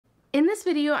In this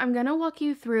video, I'm going to walk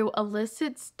you through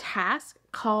Elicit's task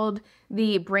called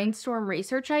the Brainstorm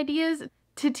Research Ideas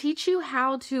to teach you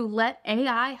how to let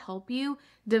AI help you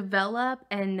develop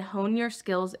and hone your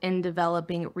skills in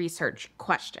developing research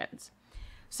questions.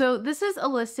 So this is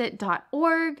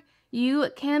elicit.org. You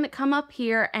can come up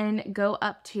here and go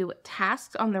up to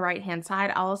tasks on the right-hand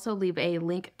side. I'll also leave a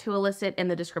link to Elicit in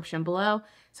the description below,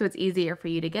 so it's easier for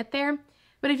you to get there.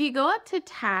 But if you go up to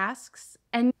tasks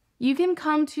and you can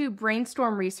come to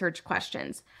Brainstorm Research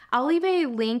Questions. I'll leave a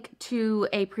link to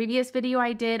a previous video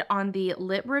I did on the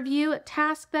lit review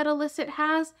task that Elicit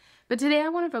has, but today I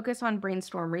want to focus on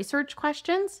Brainstorm Research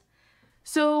Questions.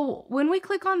 So when we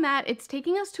click on that, it's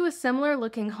taking us to a similar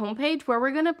looking homepage where we're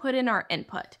going to put in our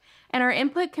input. And our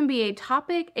input can be a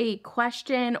topic, a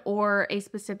question, or a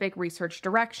specific research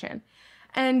direction.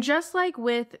 And just like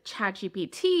with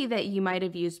ChatGPT that you might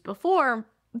have used before,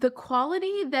 the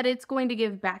quality that it's going to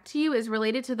give back to you is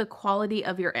related to the quality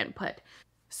of your input.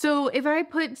 So if I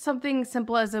put something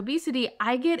simple as obesity,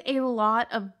 I get a lot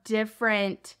of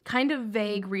different kind of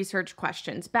vague research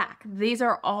questions back. These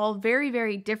are all very,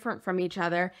 very different from each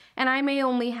other, and I may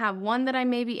only have one that I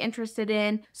may be interested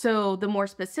in. So the more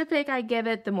specific I give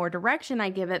it, the more direction I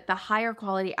give it, the higher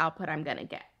quality output I'm going to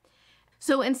get.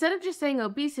 So instead of just saying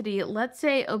obesity, let's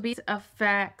say obese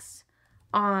effects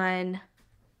on,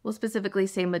 we'll specifically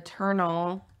say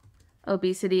maternal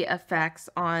obesity effects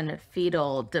on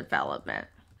fetal development.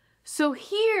 So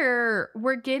here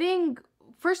we're getting,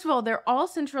 first of all, they're all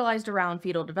centralized around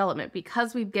fetal development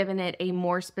because we've given it a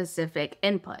more specific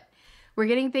input. We're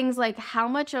getting things like how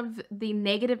much of the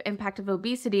negative impact of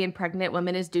obesity in pregnant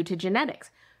women is due to genetics.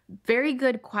 Very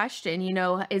good question. You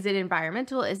know, is it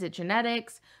environmental? Is it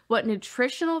genetics? What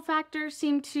nutritional factors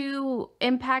seem to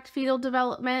impact fetal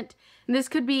development? And this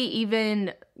could be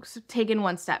even taken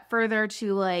one step further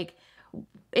to like,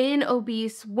 in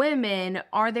obese women,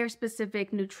 are there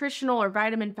specific nutritional or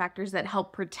vitamin factors that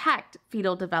help protect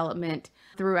fetal development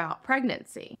throughout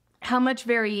pregnancy? How much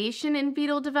variation in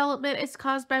fetal development is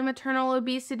caused by maternal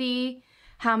obesity?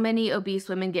 How many obese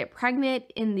women get pregnant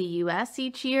in the US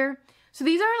each year? So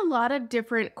these are a lot of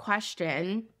different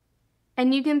questions.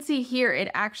 And you can see here, it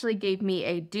actually gave me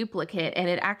a duplicate and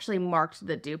it actually marked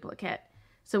the duplicate.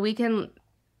 So we can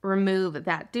remove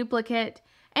that duplicate.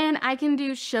 And I can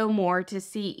do show more to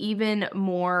see even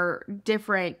more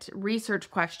different research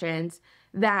questions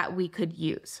that we could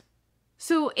use.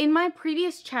 So in my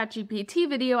previous ChatGPT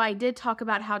video, I did talk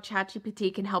about how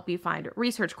ChatGPT can help you find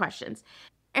research questions.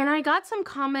 And I got some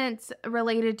comments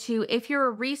related to if you're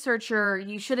a researcher,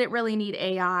 you shouldn't really need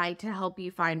AI to help you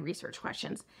find research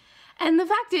questions. And the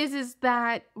fact is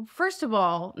that, first of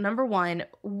all, number one,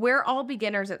 we're all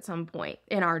beginners at some point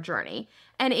in our journey.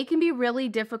 And it can be really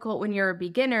difficult when you're a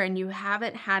beginner and you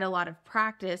haven't had a lot of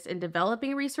practice in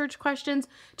developing research questions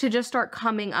to just start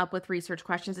coming up with research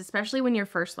questions, especially when you're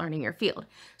first learning your field.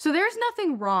 So there's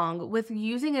nothing wrong with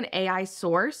using an AI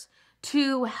source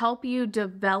to help you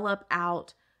develop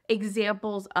out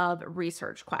examples of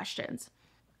research questions.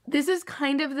 This is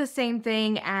kind of the same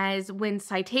thing as when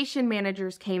citation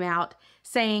managers came out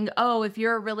saying, oh, if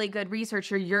you're a really good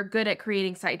researcher, you're good at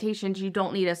creating citations, you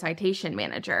don't need a citation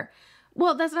manager.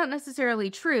 Well, that's not necessarily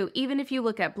true. Even if you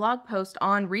look at blog posts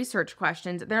on research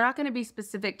questions, they're not going to be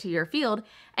specific to your field,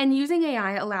 and using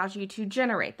AI allows you to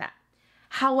generate that.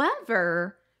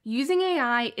 However, using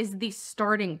AI is the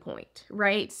starting point,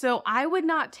 right? So I would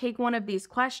not take one of these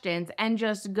questions and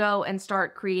just go and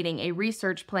start creating a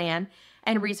research plan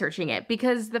and researching it,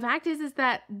 because the fact is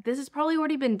that this has probably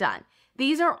already been done.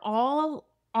 These are all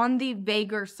on the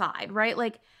vaguer side, right?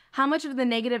 Like how much of the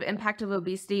negative impact of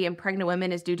obesity in pregnant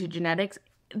women is due to genetics?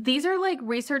 These are like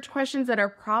research questions that are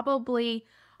probably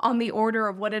on the order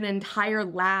of what an entire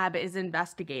lab is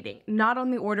investigating, not on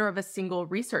the order of a single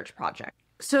research project.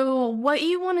 So what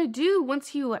you want to do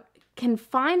once you can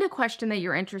find a question that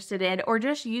you're interested in, or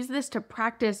just use this to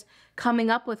practice coming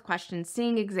up with questions,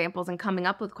 seeing examples and coming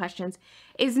up with questions,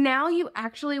 is now you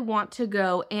actually want to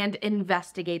go and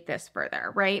investigate this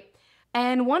further, right?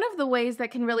 And one of the ways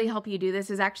that can really help you do this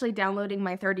is actually downloading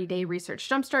my 30-day research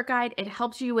jumpstart guide. It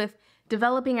helps you with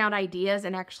developing out ideas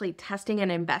and actually testing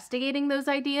and investigating those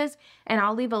ideas. And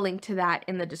I'll leave a link to that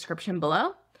in the description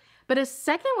below. But a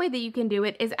second way that you can do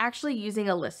it is actually using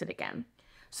Elicit again.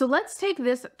 So let's take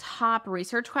this top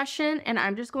research question and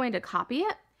I'm just going to copy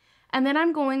it. And then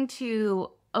I'm going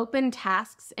to open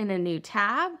tasks in a new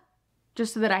tab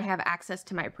just so that I have access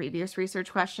to my previous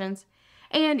research questions.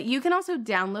 And you can also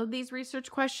download these research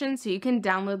questions, so you can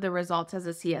download the results as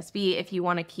a CSV if you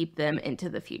want to keep them into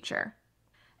the future.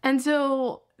 And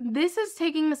so this is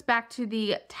taking us back to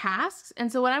the tasks.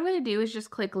 And so what I'm going to do is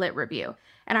just click Lit Review,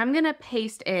 and I'm going to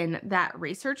paste in that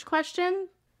research question,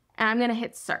 and I'm going to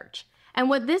hit search. And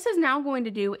what this is now going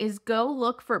to do is go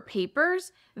look for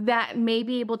papers that may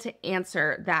be able to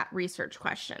answer that research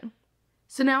question.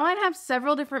 So now I have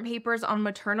several different papers on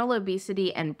maternal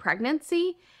obesity and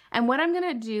pregnancy. And what I'm going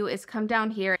to do is come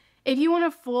down here. If you want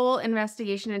a full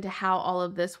investigation into how all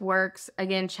of this works,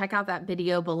 again, check out that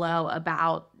video below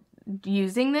about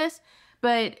using this.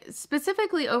 But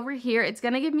specifically over here, it's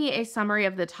going to give me a summary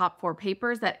of the top 4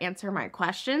 papers that answer my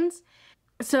questions.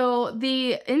 So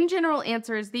in general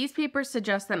answers, these papers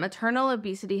suggest that maternal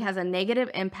obesity has a negative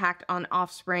impact on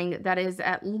offspring that is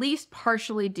at least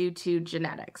partially due to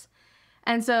genetics.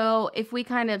 And so if we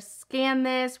kind of scan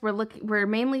this, we're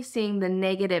mainly seeing the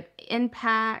negative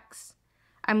impacts.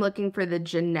 I'm looking for the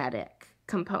genetic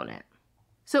component.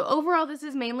 So overall, this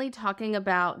is mainly talking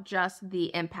about just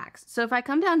the impacts. So if I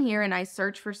come down here and I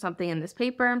search for something in this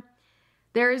paper,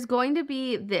 there is going to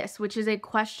be this, which is a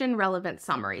question relevant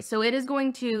summary. So it is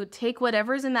going to take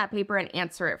whatever's in that paper and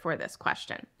answer it for this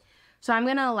question. So I'm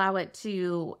going to allow it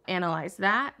to analyze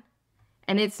that,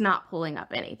 and it's not pulling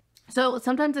up anything. So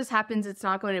sometimes this happens, it's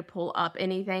not going to pull up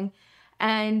anything.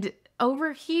 And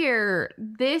over here,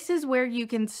 this is where you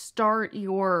can start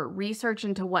your research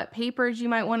into what papers you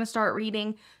might want to start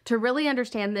reading to really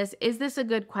understand this. Is this a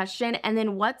good question? And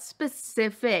then what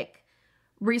specific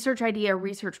research idea,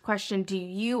 research question do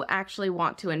you actually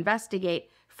want to investigate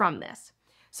from this?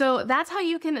 So that's how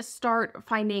you can start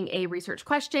finding a research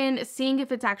question, seeing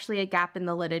if it's actually a gap in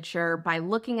the literature by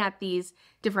looking at these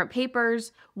different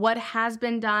papers, what has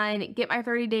been done. Get my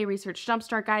 30-day research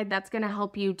jumpstart guide. That's going to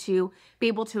help you to be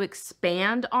able to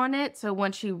expand on it. So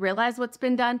once you realize what's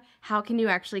been done, how can you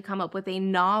actually come up with a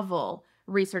novel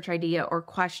research idea or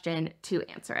question to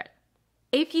answer it?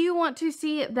 If you want to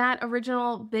see that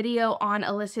original video on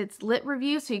Elicit's lit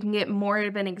review so you can get more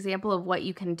of an example of what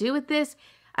you can do with this,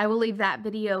 I will leave that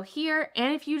video here.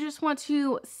 And if you just want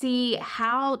to see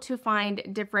how to find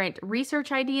different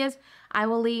research ideas, I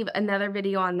will leave another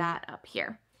video on that up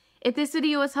here. If this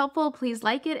video was helpful, please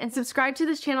like it and subscribe to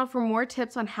this channel for more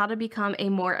tips on how to become a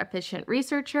more efficient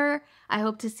researcher. I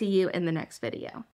hope to see you in the next video.